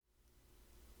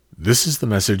This is the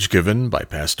message given by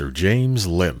Pastor James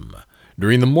Lim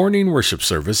during the morning worship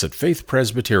service at Faith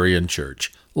Presbyterian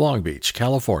Church, Long Beach,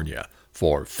 California,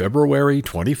 for February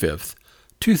 25th,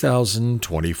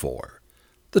 2024.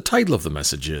 The title of the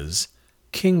message is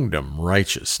Kingdom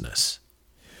Righteousness.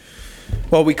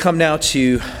 Well, we come now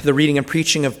to the reading and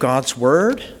preaching of God's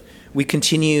Word. We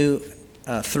continue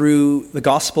through the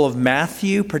Gospel of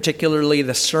Matthew, particularly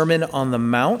the Sermon on the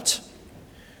Mount.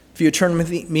 If you turn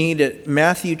with me to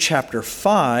Matthew chapter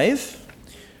 5,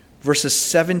 verses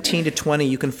 17 to 20,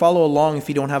 you can follow along if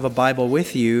you don't have a Bible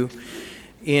with you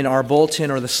in our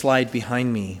bulletin or the slide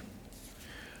behind me.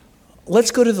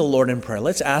 Let's go to the Lord in prayer.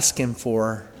 Let's ask Him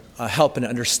for help in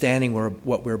understanding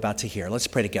what we're about to hear. Let's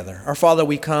pray together. Our Father,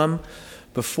 we come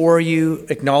before you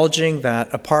acknowledging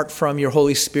that apart from your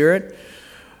Holy Spirit,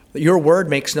 your word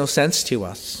makes no sense to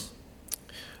us.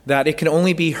 That it can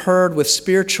only be heard with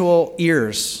spiritual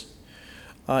ears.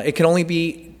 It can only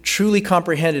be truly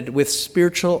comprehended with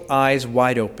spiritual eyes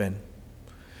wide open.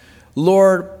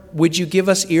 Lord, would you give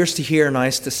us ears to hear and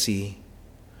eyes to see?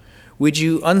 Would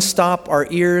you unstop our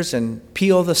ears and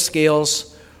peel the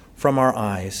scales from our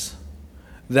eyes,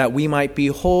 that we might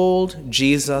behold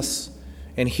Jesus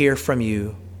and hear from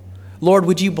you? Lord,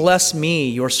 would you bless me,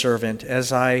 your servant,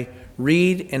 as I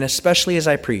read and especially as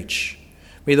I preach?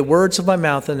 May the words of my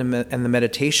mouth and the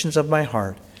meditations of my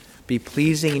heart be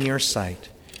pleasing in your sight.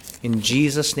 In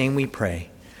Jesus' name we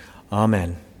pray.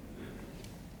 Amen.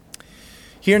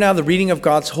 Hear now the reading of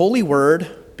God's holy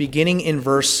word, beginning in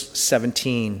verse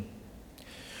 17.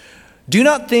 Do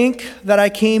not think that I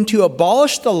came to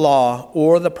abolish the law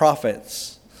or the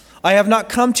prophets. I have not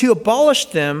come to abolish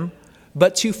them,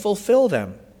 but to fulfill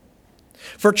them.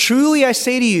 For truly I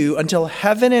say to you, until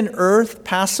heaven and earth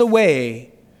pass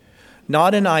away,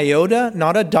 not an iota,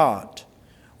 not a dot,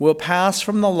 will pass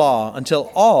from the law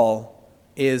until all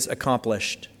is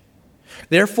accomplished.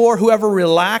 Therefore, whoever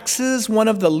relaxes one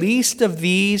of the least of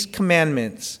these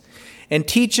commandments and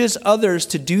teaches others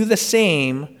to do the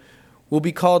same will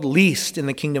be called least in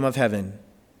the kingdom of heaven.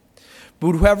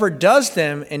 But whoever does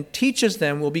them and teaches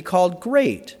them will be called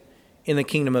great in the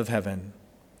kingdom of heaven.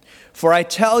 For I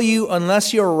tell you,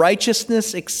 unless your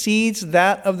righteousness exceeds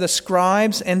that of the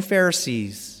scribes and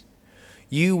Pharisees,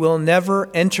 you will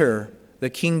never enter the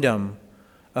kingdom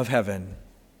of heaven.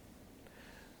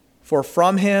 For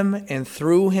from him and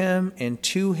through him and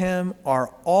to him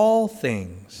are all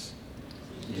things.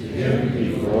 To him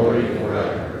be glory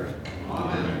forever.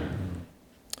 Amen.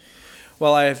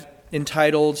 Well, I've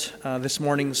entitled this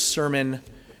morning's sermon,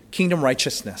 Kingdom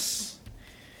Righteousness.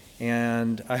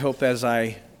 And I hope as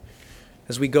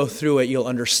we go through it, you'll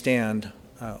understand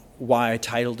why I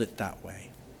titled it that way.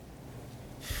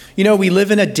 You know, we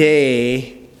live in a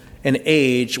day and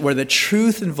age where the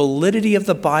truth and validity of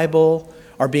the Bible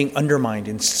are being undermined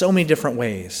in so many different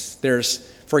ways. There's,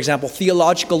 for example,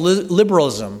 theological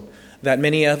liberalism that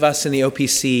many of us in the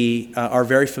OPC are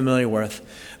very familiar with,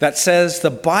 that says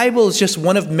the Bible is just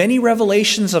one of many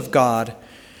revelations of God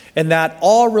and that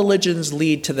all religions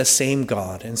lead to the same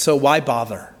God, and so why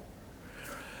bother?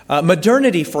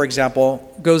 Modernity, for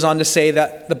example, goes on to say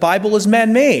that the Bible is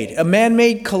man-made, a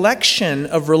man-made collection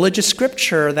of religious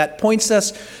scripture that points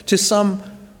us to some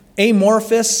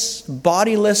amorphous,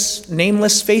 bodiless,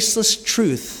 nameless, faceless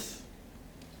truth.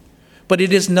 But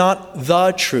it is not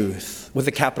the truth with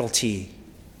a capital T,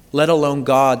 let alone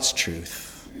God's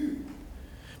truth.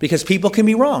 Because people can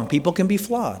be wrong, people can be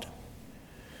flawed.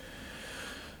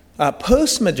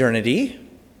 Postmodernity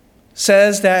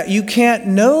says that you can't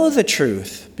know the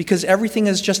truth because everything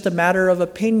is just a matter of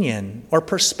opinion or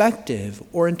perspective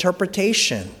or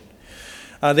interpretation.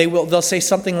 They'll say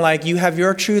something like, you have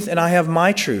your truth and I have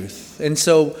my truth. And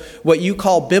so what you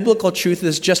call biblical truth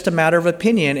is just a matter of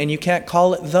opinion and you can't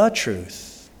call it the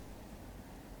truth.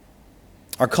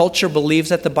 Our culture believes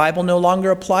that the Bible no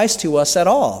longer applies to us at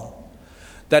all,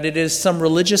 that it is some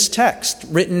religious text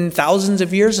written thousands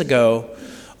of years ago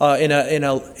in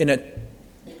a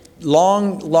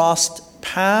long lost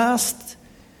past,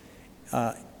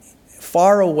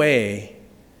 far away.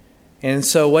 And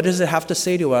so what does it have to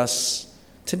say to us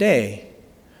today?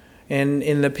 And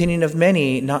in the opinion of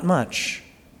many, not much.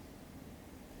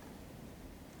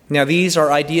 Now, these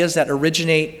are ideas that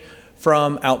originate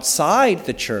from outside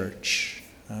the church,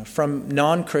 from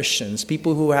non-Christians,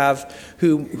 people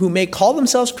who may call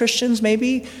themselves Christians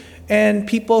maybe, and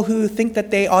people who think that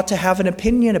they ought to have an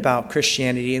opinion about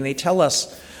Christianity, and they tell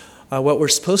us what we're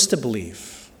supposed to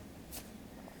believe.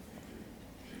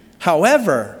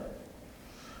 However,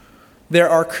 there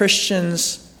are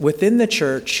Christians within the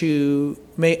church who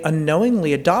may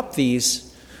unknowingly adopt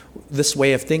this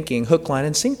way of thinking, hook, line,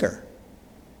 and sinker.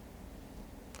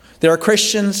 There are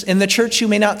Christians in the church who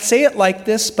may not say it like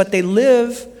this, but they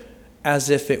live as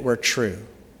if it were true.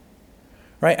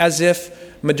 Right? As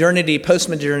if modernity,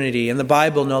 postmodernity, and the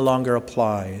Bible no longer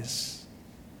applies.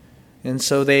 And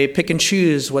so they pick and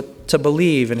choose what to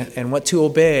believe and what to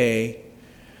obey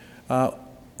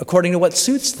according to what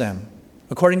suits them,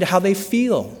 according to how they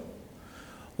feel.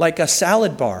 Like a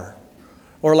salad bar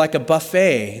or like a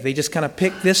buffet. They just kind of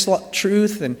pick this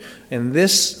truth and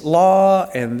this law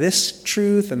and this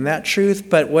truth and that truth,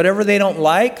 but whatever they don't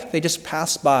like, they just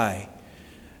pass by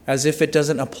as if it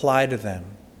doesn't apply to them.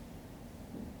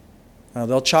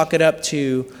 They'll chalk it up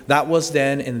to that was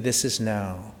then and this is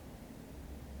now.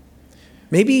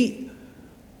 Maybe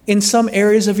in some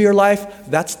areas of your life,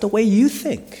 that's the way you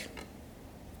think.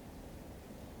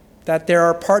 That there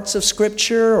are parts of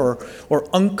Scripture or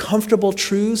uncomfortable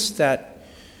truths that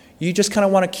you just kind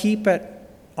of want to keep at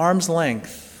arm's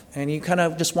length. And you kind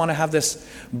of just want to have this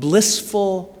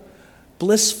blissful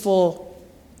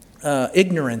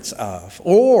ignorance of.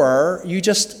 Or you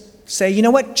just say, you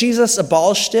know what, Jesus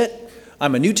abolished it.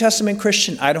 I'm a New Testament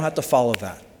Christian. I don't have to follow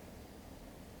that.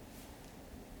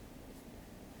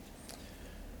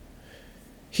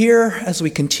 Here, as we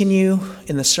continue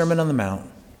in the Sermon on the Mount,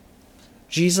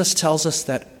 Jesus tells us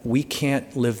that we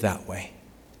can't live that way.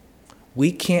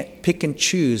 We can't pick and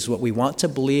choose what we want to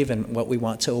believe and what we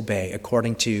want to obey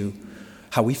according to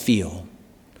how we feel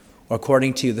or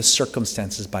according to the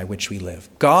circumstances by which we live.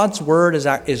 God's word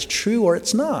is true or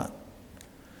it's not.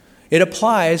 It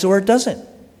applies or it doesn't.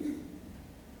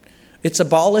 It's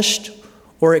abolished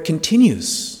or it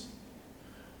continues,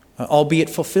 albeit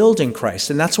fulfilled in Christ.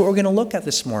 And that's what we're going to look at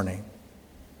this morning.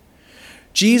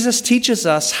 Jesus teaches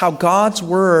us how God's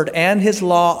word and his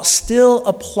law still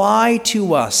apply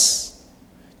to us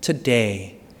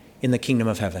today in the kingdom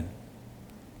of heaven.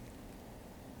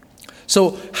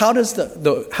 So how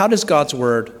does God's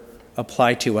word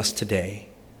apply to us today?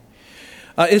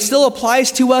 It still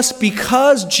applies to us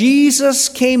because Jesus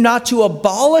came not to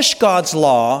abolish God's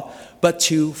law, but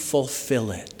to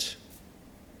fulfill it.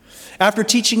 After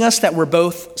teaching us that we're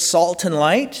both salt and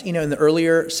light, in the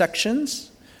earlier sections,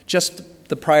 just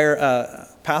the prior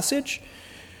passage.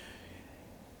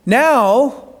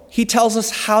 Now, he tells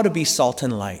us how to be salt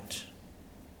and light.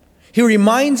 He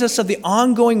reminds us of the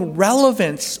ongoing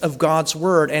relevance of God's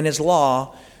word and his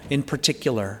law in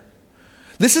particular.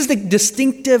 This is the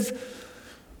distinctive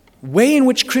way in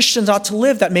which Christians ought to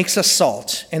live that makes us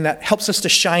salt and that helps us to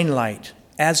shine light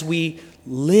as we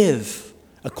live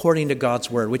according to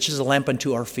God's word, which is a lamp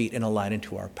unto our feet and a light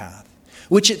unto our path,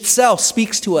 which itself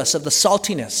speaks to us of the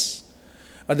saltiness,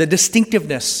 the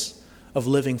distinctiveness of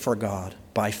living for God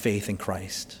by faith in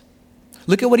Christ.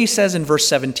 Look at what he says in verse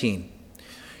 17.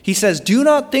 He says, "Do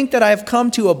not think that I have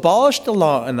come to abolish the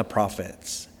law and the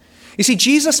prophets." You see,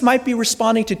 Jesus might be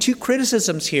responding to two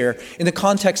criticisms here in the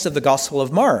context of the Gospel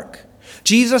of Mark.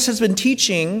 Jesus has been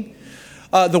teaching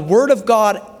the word of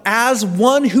God as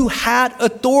one who had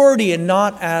authority and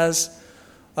not as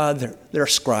their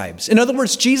scribes. In other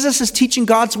words, Jesus is teaching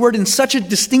God's word in such a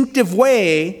distinctive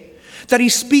way that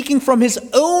he's speaking from his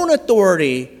own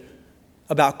authority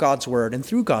about God's word and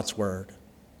through God's word.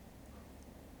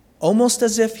 Almost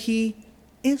as if he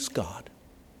is God.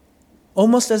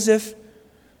 Almost as if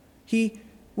he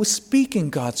was speaking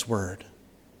God's word.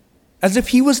 As if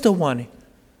he was the one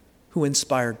who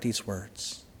inspired these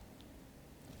words.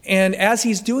 And as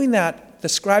he's doing that, the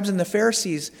scribes and the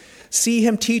Pharisees see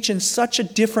him teach in such a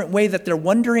different way that they're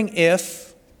wondering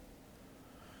if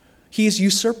he is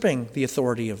usurping the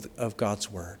authority of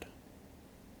God's word.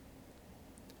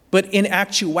 But in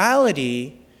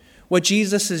actuality, what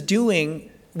Jesus is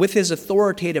doing with his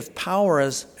authoritative power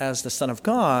as the Son of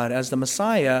God, as the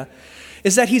Messiah,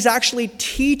 is that he's actually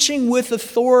teaching with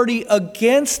authority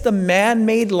against the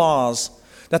man-made laws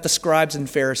that the scribes and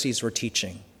Pharisees were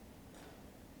teaching.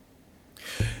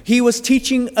 He was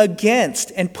teaching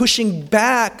against and pushing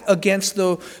back against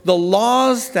the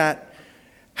laws that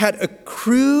had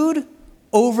accrued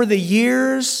over the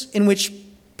years in which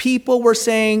people were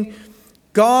saying,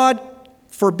 God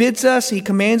forbids us, he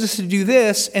commands us to do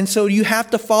this, and so you have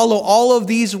to follow all of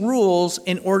these rules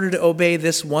in order to obey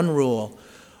this one rule,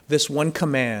 this one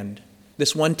command,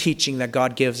 this one teaching that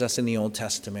God gives us in the Old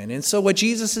Testament. And so what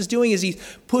Jesus is doing is he's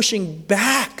pushing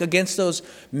back against those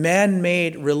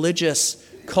man-made religious,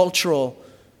 cultural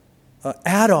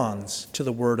add-ons to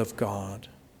the Word of God.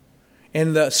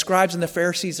 And the scribes and the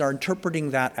Pharisees are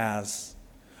interpreting that as,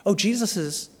 oh, Jesus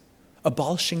is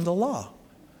abolishing the law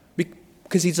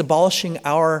because he's abolishing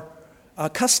our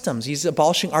customs. He's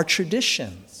abolishing our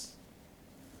traditions.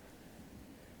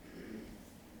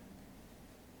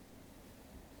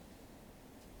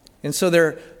 And so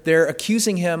they're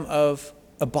accusing him of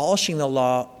abolishing the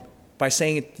law by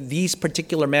saying these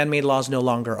particular man-made laws no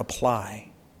longer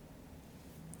apply.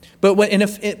 But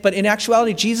in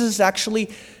actuality, Jesus is actually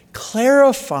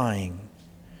clarifying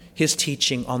his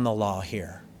teaching on the law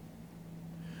here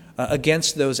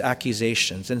against those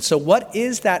accusations. And so what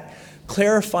is that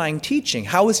clarifying teaching?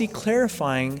 How is he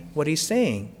clarifying what he's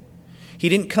saying? He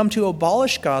didn't come to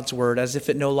abolish God's word as if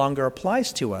it no longer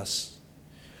applies to us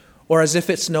or as if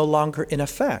it's no longer in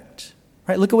effect.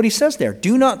 Right? Look at what he says there.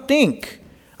 Do not think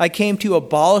I came to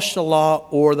abolish the law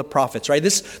or the prophets. Right?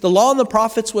 The law and the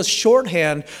prophets was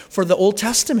shorthand for the Old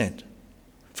Testament,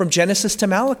 from Genesis to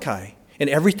Malachi and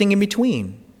everything in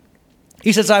between.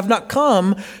 He says, I've not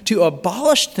come to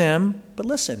abolish them, but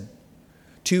listen,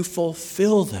 to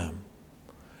fulfill them.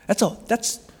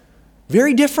 That's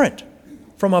very different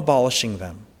from abolishing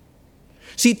them.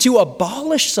 See, to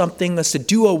abolish something is to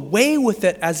do away with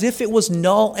it as if it was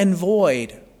null and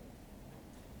void.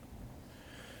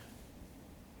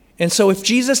 And so if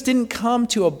Jesus didn't come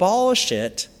to abolish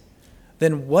it,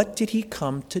 then what did he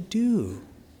come to do?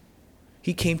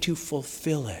 He came to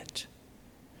fulfill it.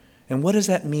 And what does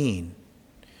that mean?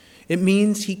 It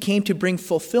means he came to bring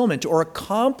fulfillment or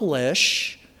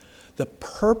accomplish the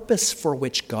purpose for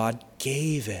which God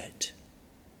gave it.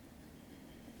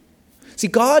 See,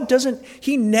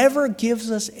 he never gives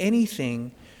us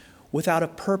anything without a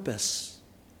purpose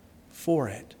for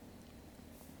it.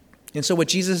 And so what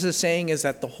Jesus is saying is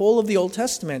that the whole of the Old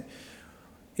Testament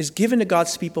is given to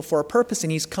God's people for a purpose,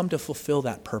 and he's come to fulfill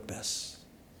that purpose.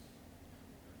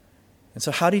 And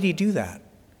so how did he do that?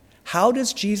 How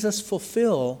does Jesus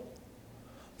fulfill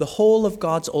the whole of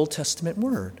God's Old Testament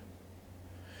word?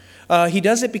 He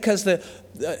does it because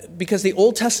the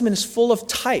Old Testament is full of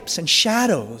types and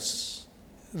shadows.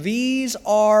 These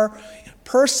are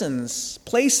persons,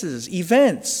 places,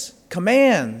 events,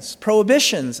 commands,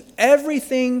 prohibitions.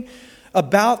 Everything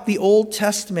about the Old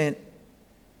Testament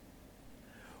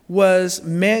was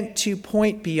meant to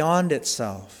point beyond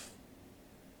itself.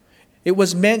 It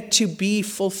was meant to be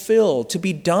fulfilled, to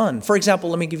be done. For example,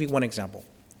 let me give you one example.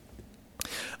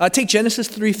 Take Genesis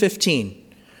 3:15.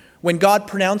 When God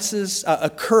pronounces a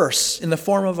curse in the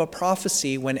form of a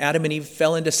prophecy when Adam and Eve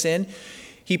fell into sin,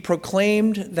 he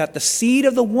proclaimed that the seed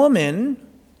of the woman,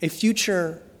 a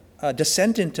future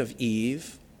descendant of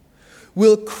Eve,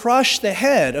 will crush the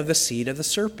head of the seed of the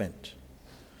serpent.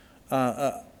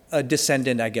 A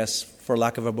descendant, I guess, for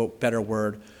lack of a better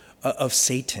word, of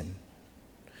Satan.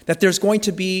 That there's going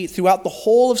to be, throughout the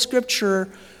whole of Scripture,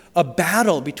 a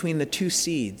battle between the two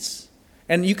seeds.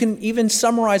 And you can even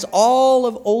summarize all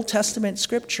of Old Testament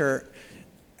Scripture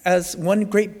as one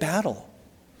great battle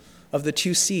of the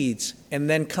two seeds, and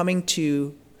then coming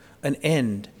to an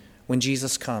end when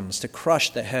Jesus comes to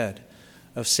crush the head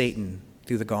of Satan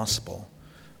through the gospel,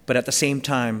 but at the same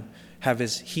time have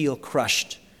his heel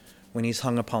crushed when he's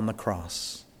hung upon the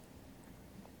cross.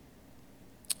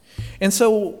 And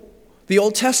so the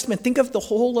Old Testament, think of the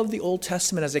whole of the Old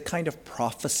Testament as a kind of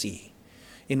prophecy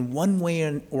in one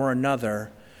way or another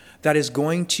that is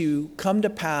going to come to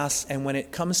pass, and when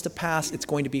it comes to pass, it's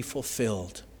going to be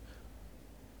fulfilled.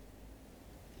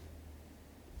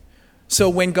 So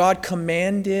when God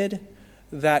commanded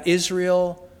that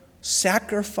Israel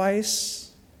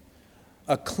sacrifice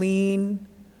a clean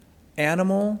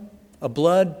animal, a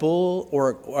blood bull,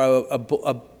 or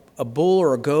a bull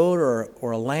or a goat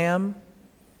or a lamb,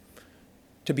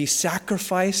 to be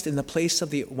sacrificed in the place of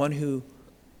the one who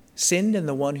sinned and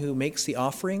the one who makes the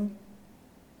offering,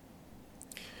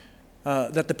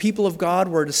 that the people of God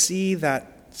were to see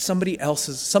that something else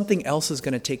is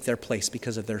going to take their place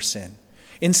because of their sin.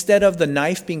 Instead of the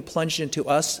knife being plunged into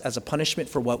us as a punishment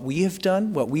for what we have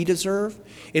done, what we deserve,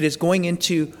 it is going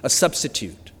into a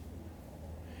substitute.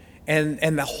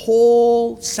 And the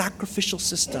whole sacrificial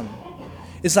system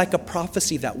is like a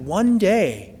prophecy that one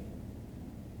day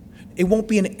it won't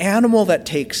be an animal that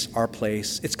takes our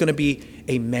place. It's going to be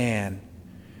a man.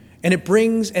 And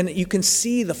you can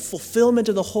see the fulfillment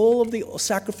of the whole of the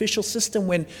sacrificial system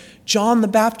when John the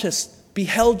Baptist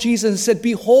beheld Jesus and said,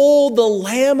 "Behold the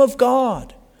Lamb of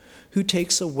God who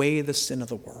takes away the sin of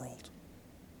the world."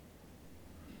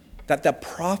 That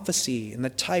prophecy and the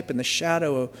type and the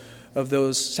shadow of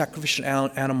those sacrificial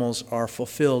animals are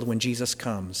fulfilled when Jesus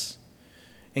comes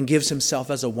and gives himself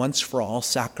as a once-for-all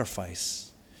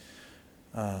sacrifice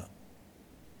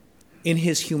in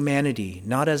his humanity,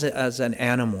 not as an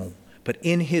animal, but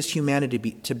in his humanity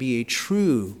to be a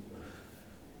true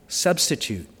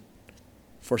substitute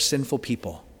for sinful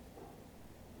people.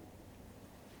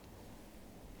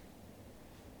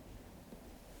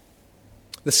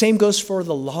 The same goes for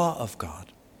the law of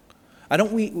God. I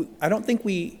don't think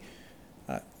we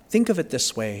think of it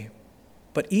this way,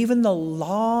 but even the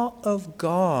law of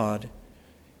God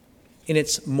in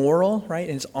its moral, right,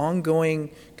 in its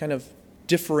ongoing kind of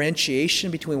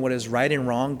differentiation between what is right and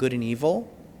wrong, good and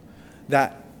evil,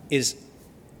 that is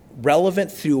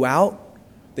relevant throughout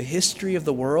the history of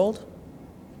the world,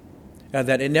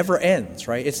 that it never ends,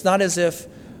 right? It's not as if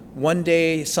one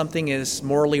day something is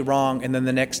morally wrong and then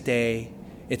the next day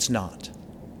it's not,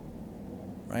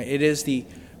 right? It is the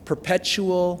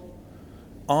perpetual,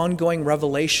 ongoing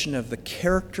revelation of the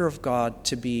character of God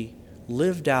to be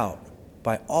lived out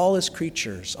by all his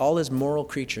creatures, all his moral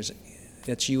creatures.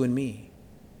 That's you and me.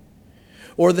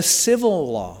 Or the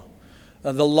civil law,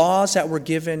 the laws that were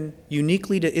given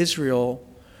uniquely to Israel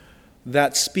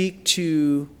that speak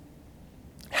to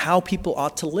how people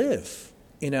ought to live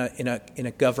in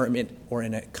a government or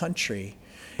in a country.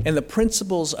 And the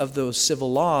principles of those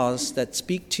civil laws that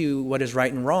speak to what is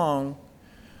right and wrong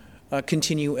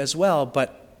continue as well,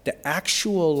 but the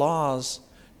actual laws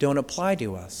don't apply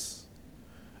to us.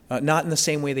 Not in the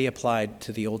same way they applied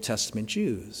to the Old Testament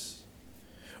Jews.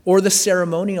 Or the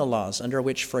ceremonial laws under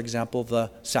which, for example,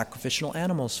 the sacrificial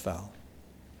animals fell.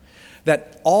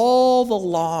 That all the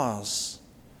laws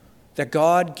that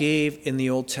God gave in the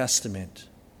Old Testament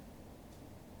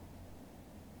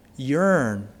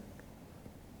yearn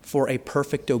for a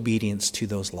perfect obedience to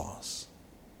those laws.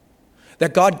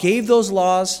 That God gave those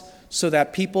laws so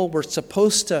that people were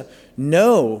supposed to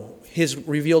know his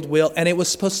revealed will, and it was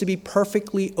supposed to be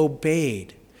perfectly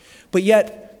obeyed. But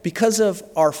yet, because of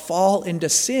our fall into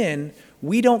sin,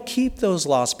 we don't keep those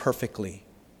laws perfectly,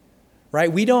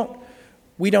 right? We don't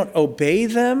obey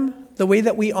them the way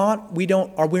that we ought.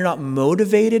 We're not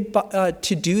motivated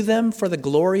to do them for the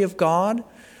glory of God,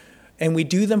 and we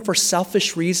do them for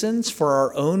selfish reasons, for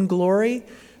our own glory.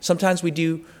 Sometimes we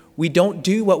don't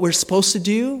do what we're supposed to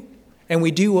do, and we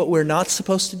do what we're not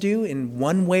supposed to do in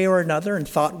one way or another, in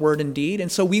thought, word, and deed.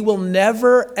 And so we will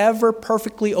never, ever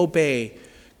perfectly obey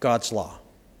God's law.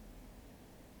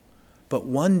 But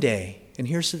one day, and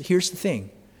here's the thing,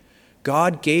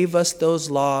 God gave us those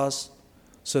laws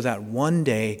so that one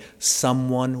day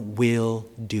someone will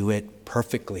do it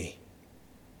perfectly.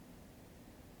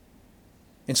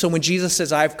 And so when Jesus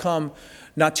says, I've come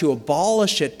not to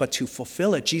abolish it, but to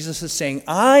fulfill it, Jesus is saying,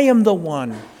 I am the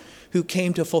one who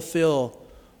came to fulfill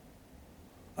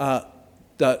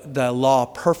the law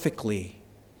perfectly.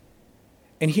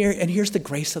 And here's the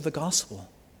grace of the gospel.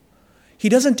 He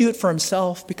doesn't do it for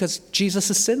himself because Jesus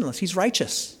is sinless. He's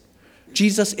righteous.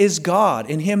 Jesus is God.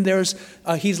 In him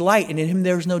he's light, and in him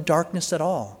there is no darkness at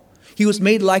all. He was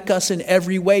made like us in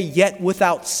every way, yet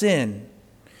without sin.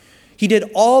 He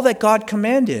did all that God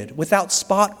commanded without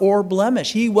spot or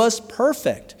blemish. He was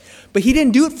perfect. But he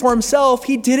didn't do it for himself.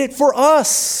 He did it for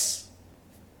us.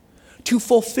 To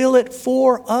fulfill it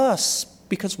for us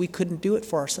because we couldn't do it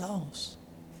for ourselves.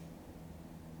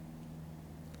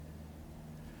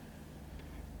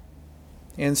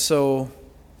 And so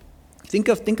think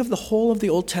of the whole of the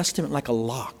Old Testament like a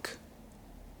lock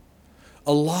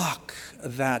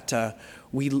that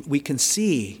we can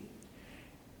see,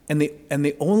 and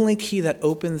the only key that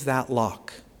opens that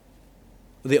lock,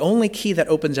 the only key that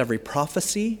opens every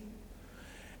prophecy,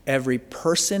 every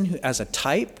person who as a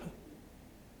type,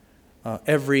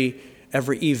 every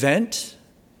event,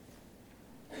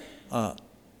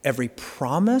 every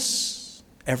promise,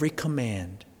 every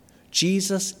command.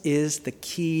 Jesus is the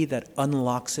key that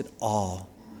unlocks it all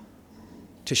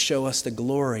to show us the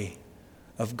glory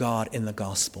of God in the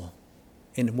gospel,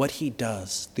 in what he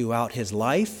does throughout his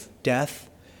life, death,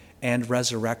 and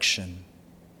resurrection,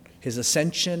 his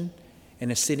ascension and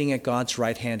his sitting at God's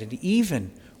right hand, and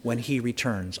even when he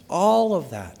returns. All of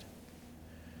that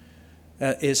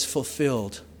is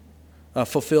fulfills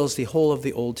the whole of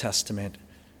the Old Testament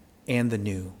and the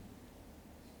New.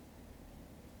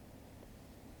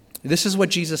 This is what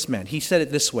Jesus meant. He said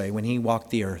it this way when he walked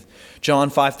the earth.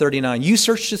 John 5:39, you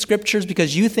search the scriptures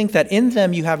because you think that in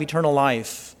them you have eternal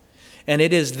life, and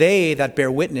it is they that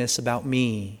bear witness about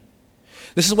me.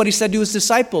 This is what he said to his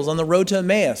disciples on the road to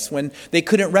Emmaus when they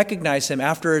couldn't recognize him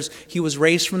after he was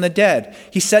raised from the dead.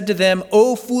 He said to them,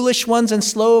 O foolish ones and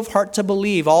slow of heart to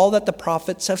believe all that the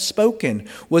prophets have spoken.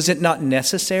 Was it not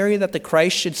necessary that the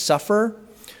Christ should suffer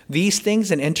these things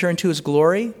and enter into his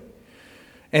glory?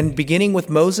 And beginning with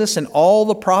Moses and all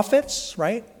the prophets,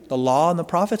 right? The law and the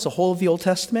prophets, the whole of the Old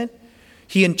Testament.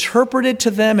 He interpreted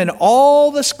to them in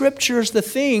all the scriptures the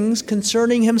things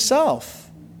concerning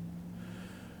himself.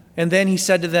 And then he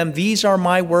said to them, these are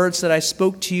my words that I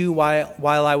spoke to you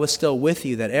while I was still with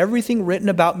you, that everything written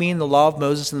about me in the law of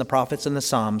Moses and the prophets and the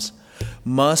Psalms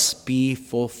must be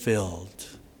fulfilled.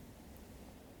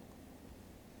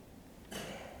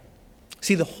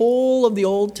 See, the whole of the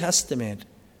Old Testament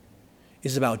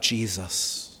is about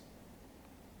Jesus.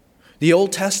 The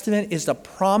Old Testament is the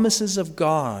promises of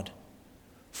God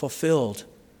fulfilled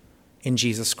in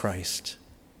Jesus Christ.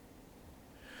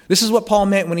 This is what Paul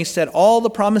meant when he said, all the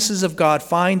promises of God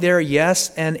find their yes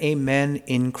and amen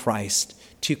in Christ.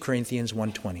 2 Corinthians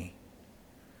 1:20.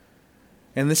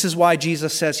 And this is why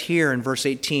Jesus says here in verse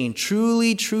 18,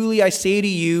 truly, truly, I say to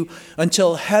you,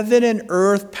 until heaven and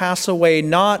earth pass away,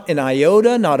 not an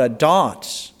iota, not a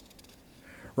dot,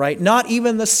 right? Not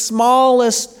even the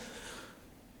smallest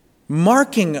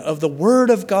marking of the Word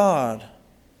of God,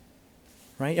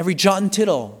 right? Every jot and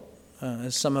tittle,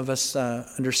 as some of us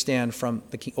understand from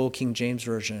the Old King James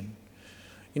Version.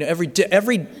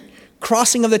 Every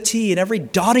crossing of the T and every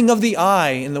dotting of the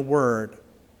I in the Word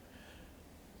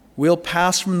will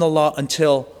pass from the law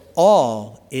until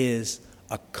all is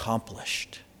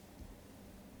accomplished.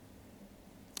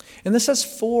 And this has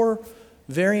 4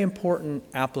 very important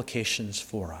applications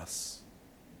for us.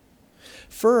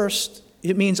 First,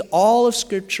 it means all of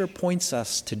Scripture points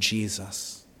us to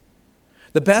Jesus.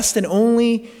 The best and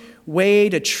only way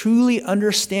to truly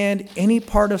understand any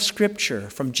part of Scripture,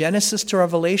 from Genesis to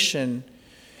Revelation,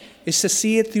 is to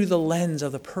see it through the lens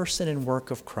of the person and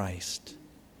work of Christ.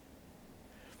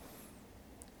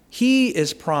 He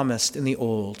is promised in the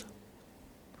old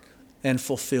and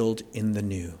fulfilled in the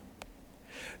new.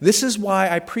 This is why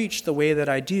I preach the way that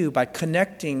I do, by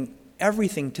connecting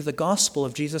everything to the gospel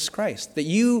of Jesus Christ. That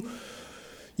you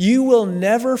will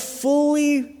never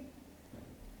fully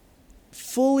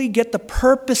get the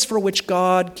purpose for which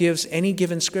God gives any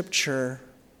given Scripture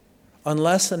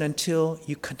unless and until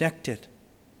you connect it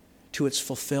to its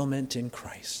fulfillment in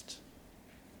Christ.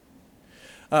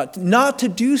 Not to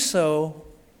do so,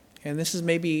 and this is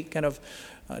maybe kind of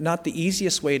not the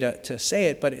easiest way to say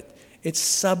it, but it's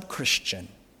sub-Christian.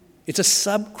 It's a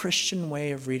sub-Christian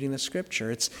way of reading the Scripture.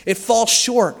 It falls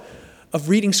short of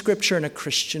reading Scripture in a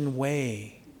Christian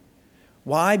way.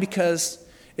 Why? Because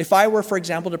if I were, for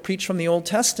example, to preach from the Old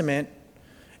Testament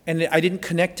and I didn't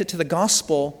connect it to the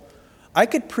gospel, I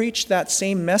could preach that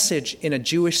same message in a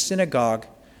Jewish synagogue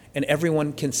and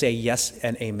everyone can say yes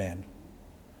and amen.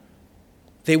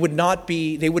 They would not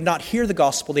hear the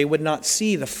gospel. They would not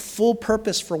see the full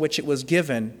purpose for which it was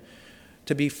given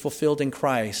to be fulfilled in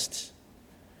Christ.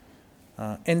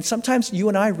 And sometimes you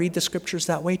and I read the Scriptures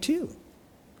that way too.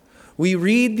 We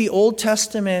read the Old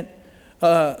Testament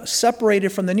separated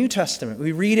from the New Testament.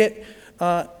 We read it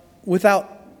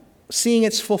without seeing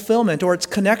its fulfillment or its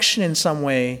connection in some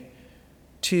way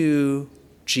to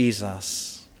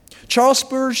Jesus. Charles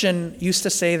Spurgeon used to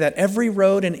say that every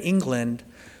road in England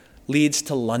leads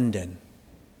to London.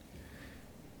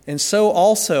 And so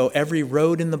also every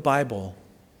road in the Bible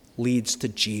leads to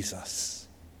Jesus.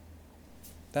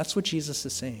 That's what Jesus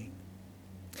is saying.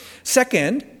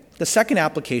 Second, the second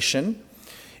application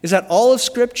is that all of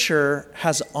Scripture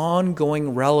has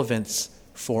ongoing relevance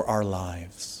for our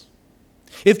lives.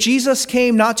 If Jesus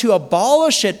came not to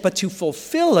abolish it, but to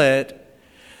fulfill it,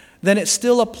 then it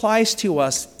still applies to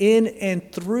us in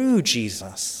and through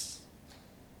Jesus.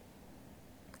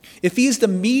 If he's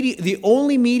the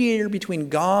only mediator between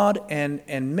God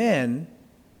and men,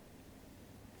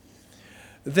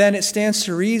 then it stands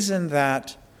to reason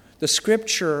that the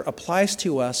Scripture applies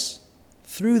to us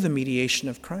through the mediation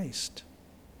of Christ,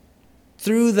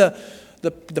 through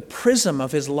the prism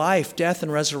of his life, death,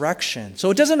 and resurrection. So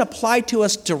it doesn't apply to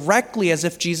us directly as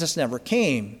if Jesus never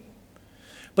came,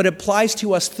 but it applies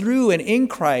to us through and in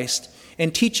Christ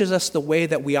and teaches us the way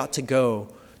that we ought to go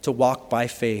to walk by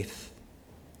faith.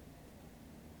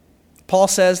 Paul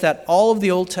says that all of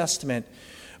the Old Testament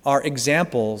are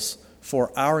examples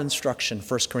for our instruction,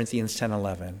 1 Corinthians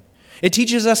 10:11. It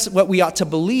teaches us what we ought to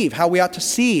believe, how we ought to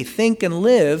see, think, and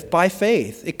live by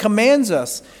faith. It commands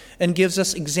us and gives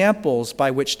us examples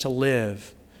by which to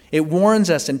live. It warns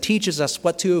us and teaches us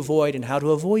what to avoid and how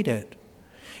to avoid it.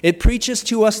 It preaches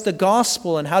to us the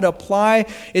gospel and how to apply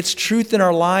its truth in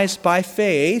our lives by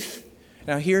faith.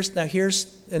 Now here's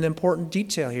an important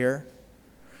detail here.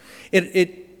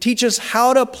 It teaches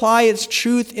how to apply its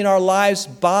truth in our lives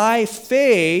by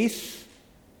faith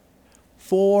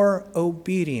for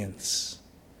obedience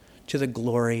to the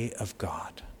glory of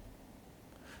God.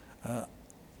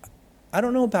 I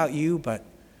don't know about you, but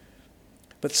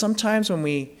sometimes when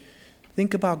we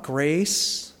think about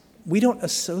grace, we don't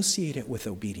associate it with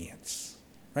obedience,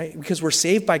 right? Because we're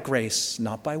saved by grace,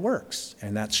 not by works.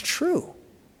 And that's true.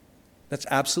 That's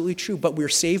absolutely true. But we're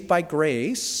saved by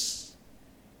grace,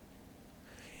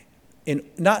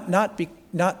 not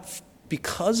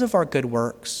because of our good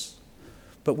works,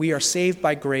 but we are saved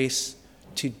by grace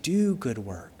to do good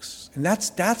works. And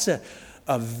that's a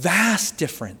a vast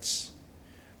difference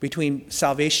between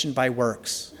salvation by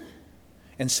works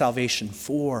and salvation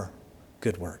for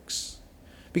good works.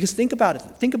 Because think about it.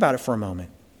 Think about it for a moment.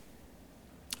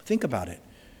 Think about it.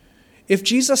 If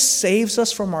Jesus saves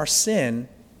us from our sin,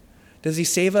 does he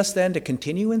save us then to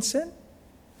continue in sin?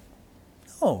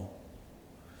 No.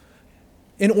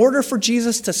 In order for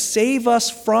Jesus to save us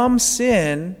from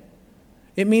sin,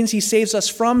 it means he saves us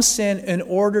from sin in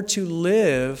order to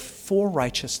live for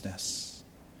righteousness.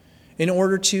 In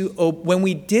order to, when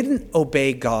we didn't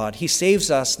obey God, he saves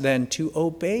us then to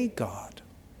obey God.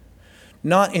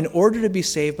 Not in order to be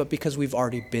saved, but because we've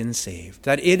already been saved.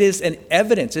 That it is an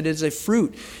evidence, it is a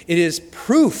fruit, it is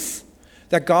proof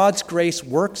that God's grace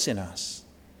works in us.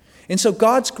 And so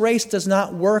God's grace does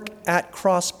not work at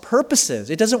cross purposes.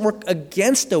 It doesn't work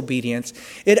against obedience.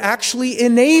 It actually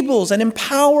enables and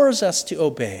empowers us to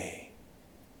obey.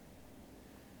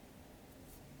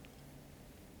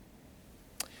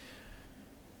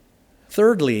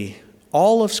 Thirdly,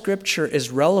 all of Scripture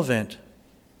is relevant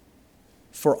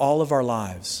for all of our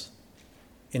lives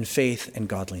in faith and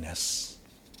godliness.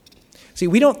 See,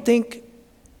 we don't think,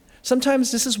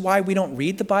 sometimes this is why we don't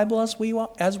read the Bible as we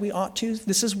ought to.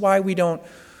 This is why we don't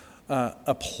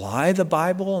apply the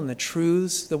Bible and the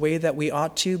truths the way that we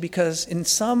ought to, because in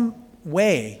some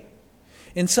way,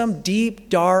 in some deep,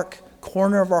 dark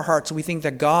corner of our hearts, we think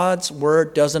that God's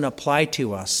word doesn't apply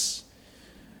to us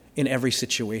in every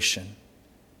situation.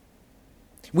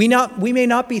 We may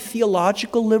not be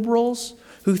theological liberals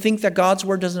who think that God's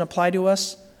word doesn't apply to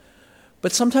us,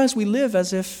 but sometimes we live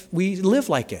as if we live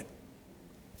like it.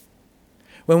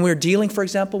 When we're dealing, for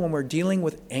example, when we're dealing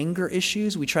with anger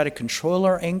issues, we try to control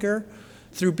our anger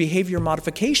through behavior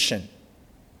modification,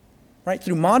 right?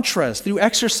 Through mantras, through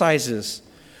exercises,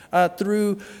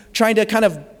 through trying to kind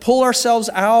of pull ourselves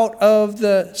out of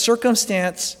the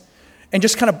circumstance and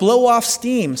just kind of blow off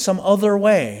steam some other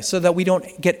way so that we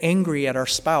don't get angry at our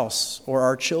spouse or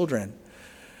our children.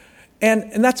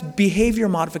 And that's behavior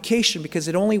modification because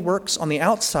it only works on the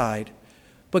outside.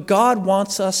 But God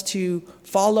wants us to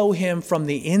follow him from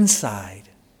the inside.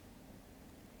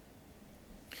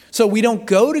 So we don't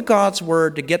go to God's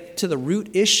word to get to the root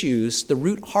issues, the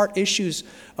root heart issues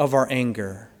of our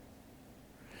anger,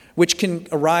 which can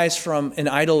arise from an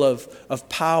idol of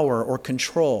power or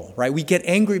control, right? We get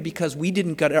angry because we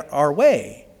didn't get our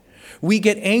way. We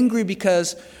get angry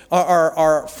because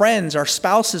our friends, our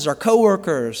spouses, our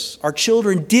coworkers, our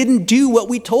children didn't do what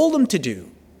we told them to do.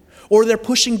 Or they're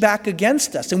pushing back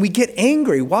against us. And we get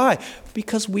angry. Why?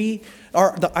 Because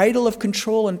the idol of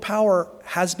control and power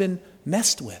has been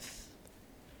messed with.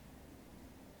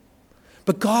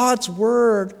 But God's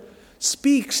word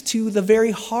speaks to the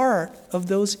very heart of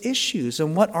those issues.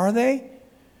 And what are they?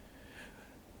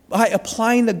 By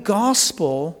applying the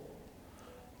gospel,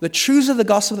 the truths of the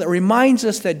gospel that reminds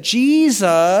us that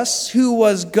Jesus, who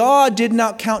was God, did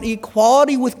not count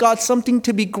equality with God something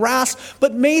to be grasped,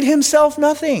 but made himself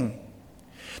nothing.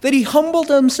 That he humbled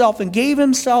himself and gave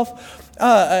himself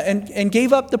and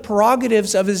gave up the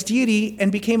prerogatives of his deity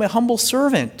and became a humble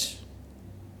servant.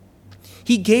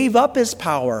 He gave up his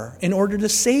power in order to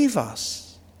save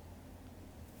us.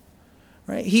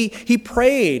 Right? He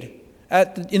prayed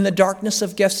in the darkness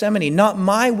of Gethsemane, not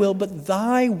my will, but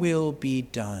thy will be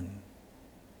done.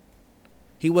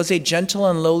 He was a gentle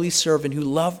and lowly servant who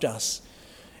loved us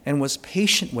and was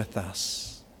patient with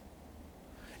us.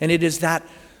 And it is that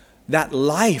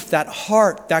life, that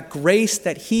heart, that grace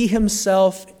that he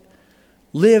himself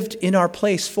lived in our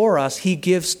place for us, he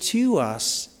gives to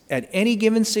us at any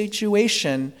given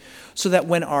situation so that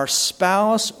when our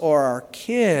spouse or our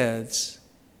kids,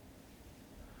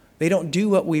 they don't do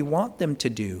what we want them to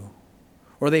do,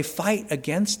 or they fight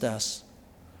against us,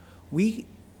 we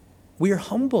are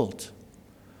humbled.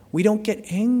 We don't get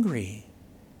angry.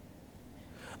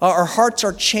 Our hearts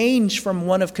are changed from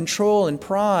one of control and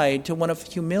pride to one of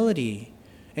humility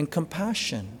and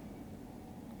compassion.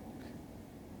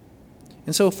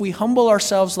 And so if we humble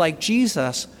ourselves like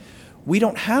Jesus, we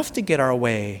don't have to get our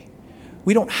way.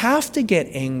 We don't have to get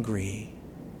angry.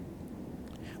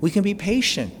 We can be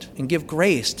patient and give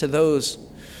grace to those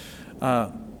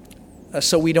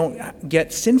so we don't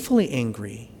get sinfully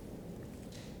angry.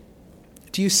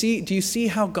 Do you see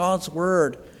how God's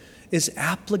word is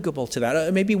applicable to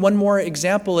that? Maybe one more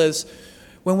example is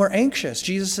when we're anxious.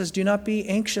 Jesus says, do not be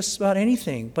anxious about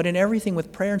anything, but in everything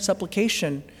with prayer and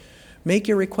supplication, make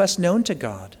your requests known to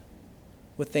God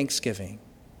with thanksgiving.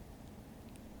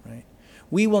 Right?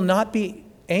 We will not be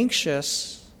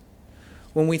anxious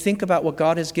when we think about what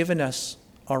God has given us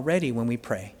already when we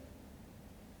pray.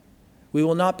 We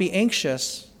will not be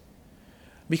anxious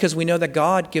because we know that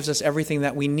God gives us everything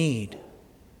that we need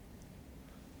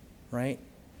right?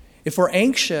 If we're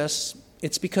anxious,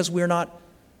 it's because we're not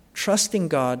trusting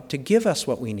God to give us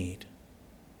what we need.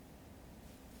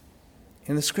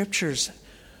 And the Scriptures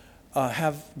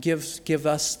give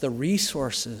us the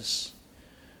resources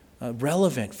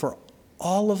relevant for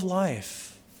all of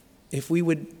life, if we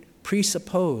would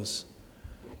presuppose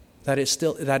that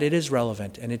it is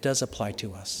relevant and it does apply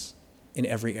to us in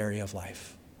every area of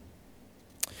life.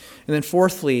 And then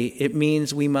fourthly, it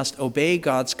means we must obey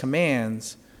God's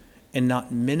commands and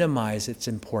not minimize its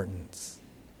importance.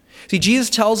 See, Jesus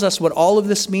tells us what all of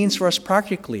this means for us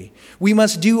practically. We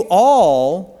must do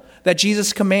all that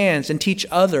Jesus commands and teach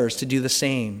others to do the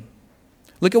same.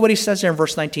 Look at what he says there in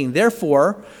verse 19.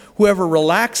 Therefore, whoever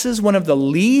relaxes one of the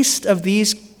least of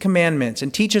these commandments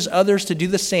and teaches others to do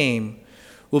the same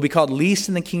will be called least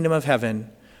in the kingdom of heaven,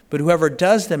 but whoever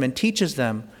does them and teaches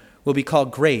them will be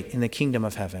called great in the kingdom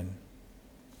of heaven.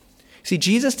 See,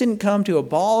 Jesus didn't come to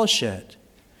abolish it.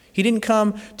 He didn't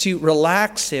come to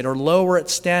relax it or lower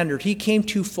its standard. He came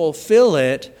to fulfill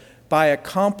it by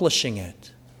accomplishing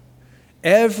it.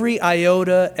 Every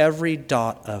iota, every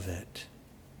dot of it.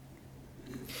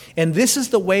 And this is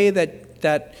the way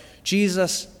that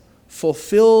Jesus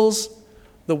fulfills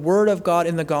the word of God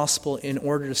in the gospel in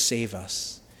order to save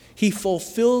us. He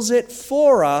fulfills it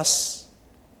for us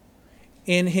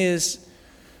in his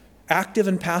active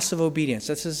and passive obedience.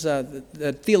 This is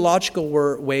the theological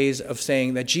ways of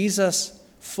saying that Jesus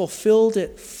fulfilled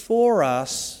it for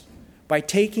us by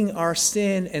taking our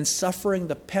sin and suffering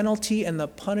the penalty and the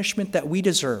punishment that we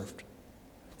deserved.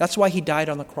 That's why he died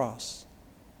on the cross.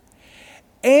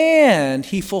 And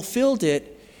he fulfilled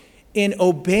it in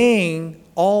obeying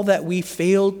all that we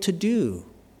failed to do.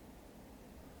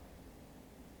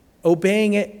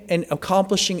 Obeying it and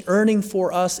accomplishing, earning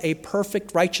for us a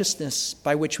perfect righteousness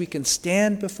by which we can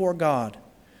stand before God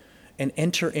and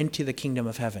enter into the kingdom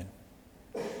of heaven.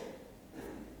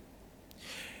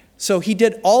 So he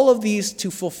did all of these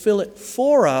to fulfill it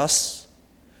for us,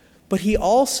 but he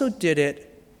also did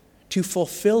it to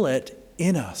fulfill it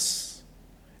in us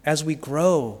as we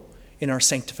grow in our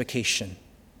sanctification,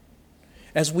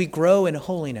 as we grow in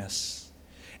holiness,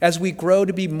 as we grow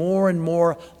to be more and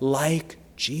more like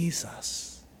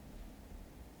Jesus.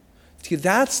 See,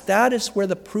 that is where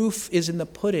the proof is in the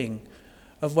pudding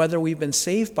of whether we've been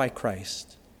saved by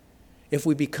Christ, if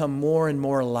we become more and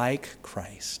more like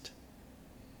Christ.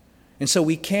 And so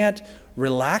we can't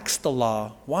relax the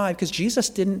law. Why? Because Jesus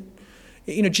didn't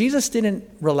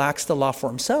relax the law for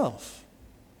himself.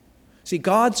 See,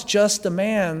 God's just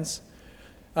demands,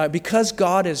 because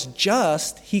God is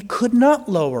just, he could not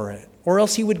lower it, or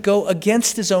else he would go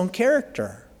against his own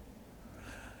character.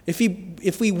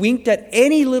 If we winked at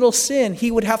any little sin,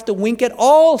 he would have to wink at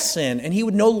all sin, and he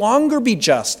would no longer be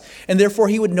just, and therefore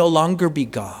he would no longer be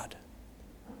God.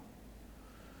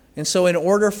 And so in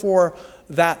order for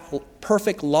that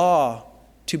perfect law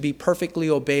to be perfectly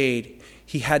obeyed,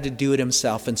 he had to do it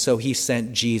himself, and so he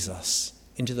sent Jesus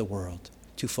into the world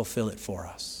to fulfill it for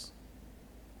us.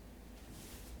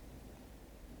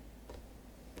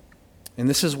 And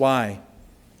this is why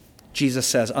Jesus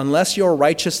says, unless your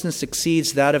righteousness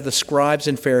exceeds that of the scribes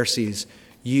and Pharisees,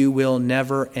 you will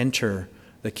never enter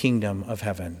the kingdom of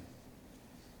heaven.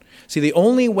 See, the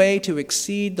only way to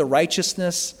exceed the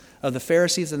righteousness of the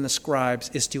Pharisees and the scribes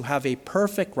is to have a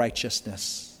perfect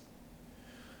righteousness,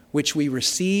 which we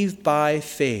receive by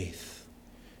faith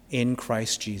in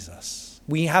Christ Jesus.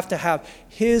 We have to have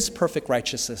his perfect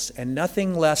righteousness, and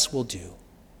nothing less will do.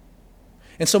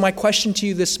 And so my question to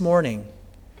you this morning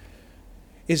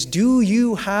is, do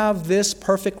you have this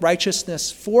perfect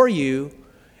righteousness for you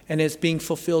and is being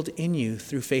fulfilled in you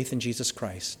through faith in Jesus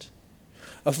Christ?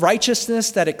 Of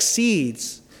righteousness that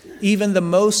exceeds even the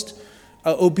most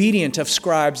obedient of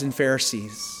scribes and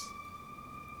Pharisees,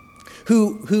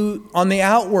 who on the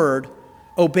outward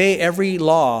obey every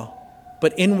law,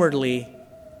 but inwardly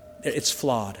it's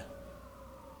flawed.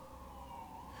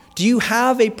 Do you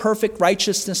have a perfect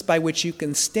righteousness by which you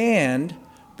can stand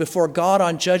before God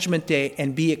on Judgment Day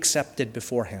and be accepted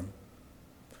before him?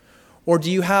 Or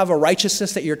do you have a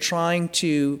righteousness that you're trying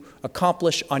to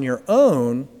accomplish on your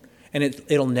own and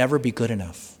it'll never be good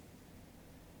enough?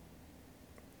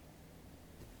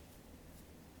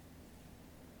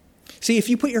 See, if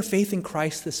you put your faith in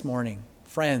Christ this morning,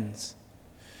 friends,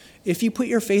 if you put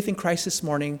your faith in Christ this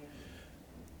morning,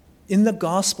 in the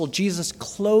gospel, Jesus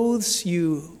clothes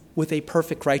you with a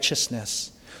perfect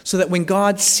righteousness, so that when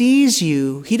God sees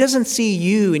you, he doesn't see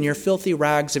you in your filthy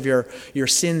rags of your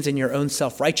sins and your own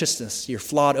self-righteousness, your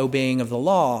flawed obeying of the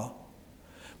law,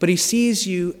 but he sees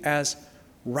you as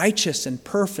righteous and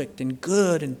perfect and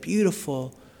good and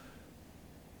beautiful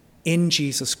in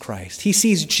Jesus Christ. He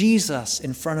sees Jesus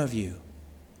in front of you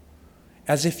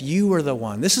as if you were the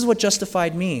one. This is what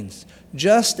justified means.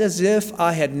 Just as if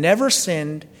I had never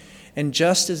sinned and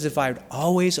just as if I had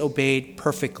always obeyed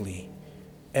perfectly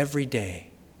every day.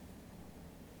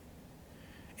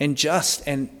 And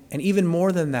even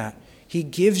more than that, he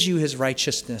gives you his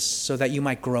righteousness so that you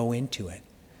might grow into it.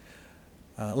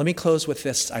 Let me close with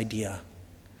this idea.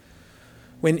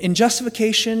 When in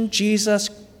justification, Jesus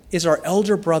is our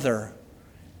elder brother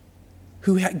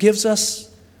who gives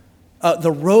us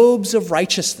the robes of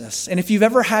righteousness. And if you've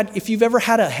ever had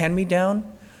a hand-me-down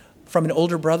from an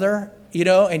older brother,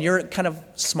 and you're kind of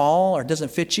small or it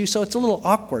doesn't fit you, so it's a little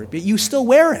awkward, but you still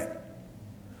wear it.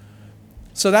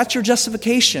 So that's your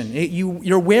justification.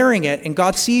 You're wearing it, and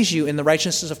God sees you in the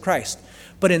righteousness of Christ.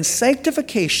 But in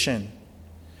sanctification,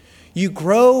 you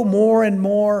grow more and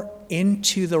more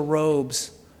into the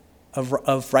robes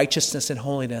of righteousness and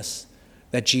holiness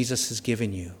that Jesus has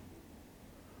given you.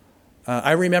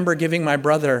 I remember giving my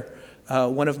brother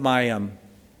one of my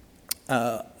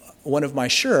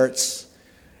shirts,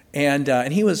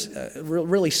 and he was a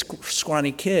really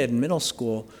scrawny kid in middle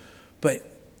school, but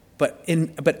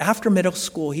after middle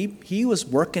school he was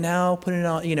working out,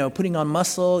 putting on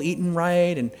muscle, eating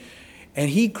right, and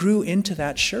he grew into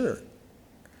that shirt.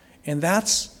 And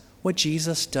that's what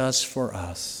Jesus does for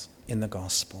us in the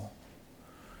gospel.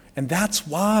 And that's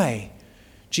why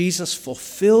Jesus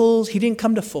he didn't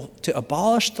come to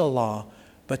abolish the law,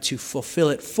 but to fulfill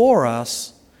it for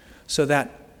us, so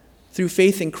that through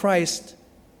faith in Christ,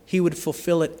 he would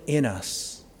fulfill it in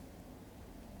us,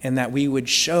 and that we would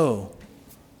show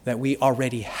that we have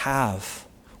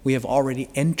already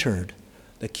entered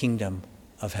the kingdom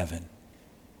of heaven.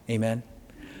 Amen.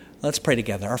 Let's pray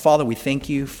together. Our Father, we thank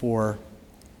you for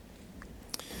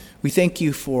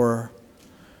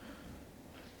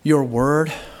your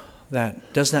word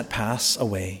that does not pass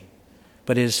away,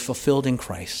 but is fulfilled in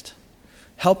Christ.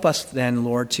 Help us then,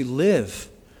 Lord, to live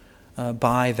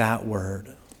by that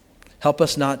word. Help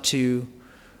us not to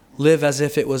live as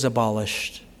if it was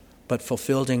abolished, but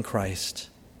fulfilled in Christ.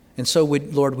 And so,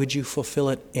 Lord, would you fulfill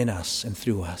it in us and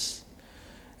through us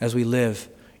as we live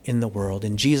in the world.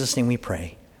 In Jesus' name we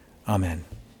pray. Amen.